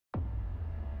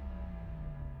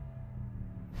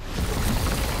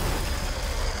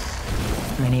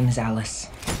My name is Alice.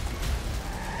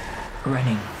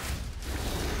 Running.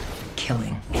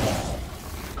 Killing.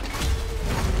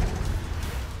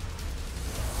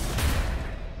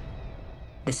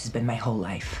 This has been my whole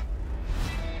life.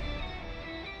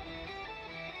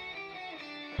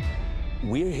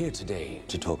 We're here today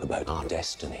to talk about our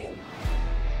destiny.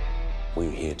 We're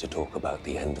here to talk about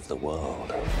the end of the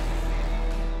world.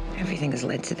 Everything has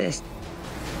led to this.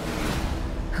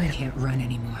 I can't run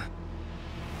anymore.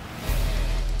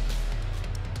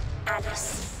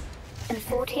 Alice, in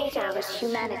 48 hours,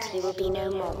 humanity will be no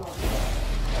more.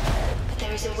 But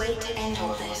there is a way to end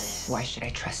all this. Why should I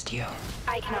trust you?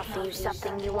 I can offer you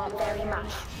something you want very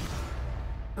much.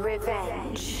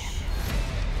 Revenge.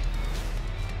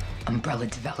 Umbrella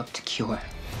developed a cure.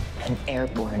 An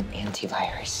airborne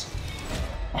antivirus.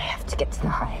 I have to get to the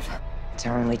hive. It's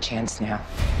our only chance now.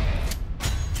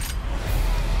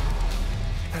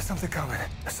 There's something coming.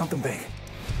 There's something big.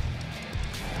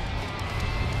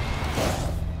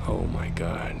 Oh my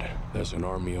God. There's an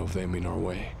army of them in our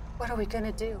way. What are we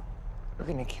gonna do? We're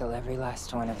gonna kill every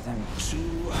last one of them.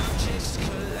 Two objects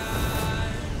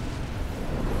collide.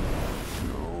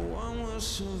 No one will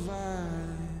survive.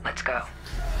 Let's go.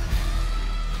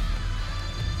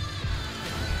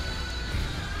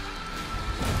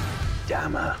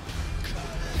 Damn her.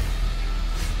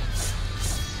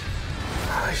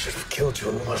 I should have killed you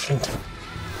in Washington.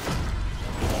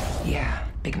 Yeah,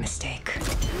 big mistake.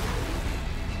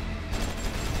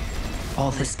 All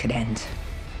this could end.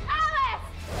 Alice!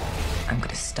 I'm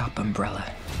gonna stop Umbrella.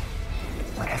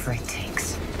 Whatever it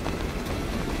takes.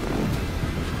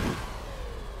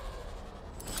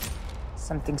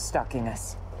 Something's stalking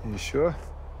us. You sure?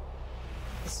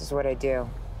 This is what I do.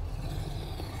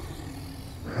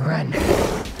 Run.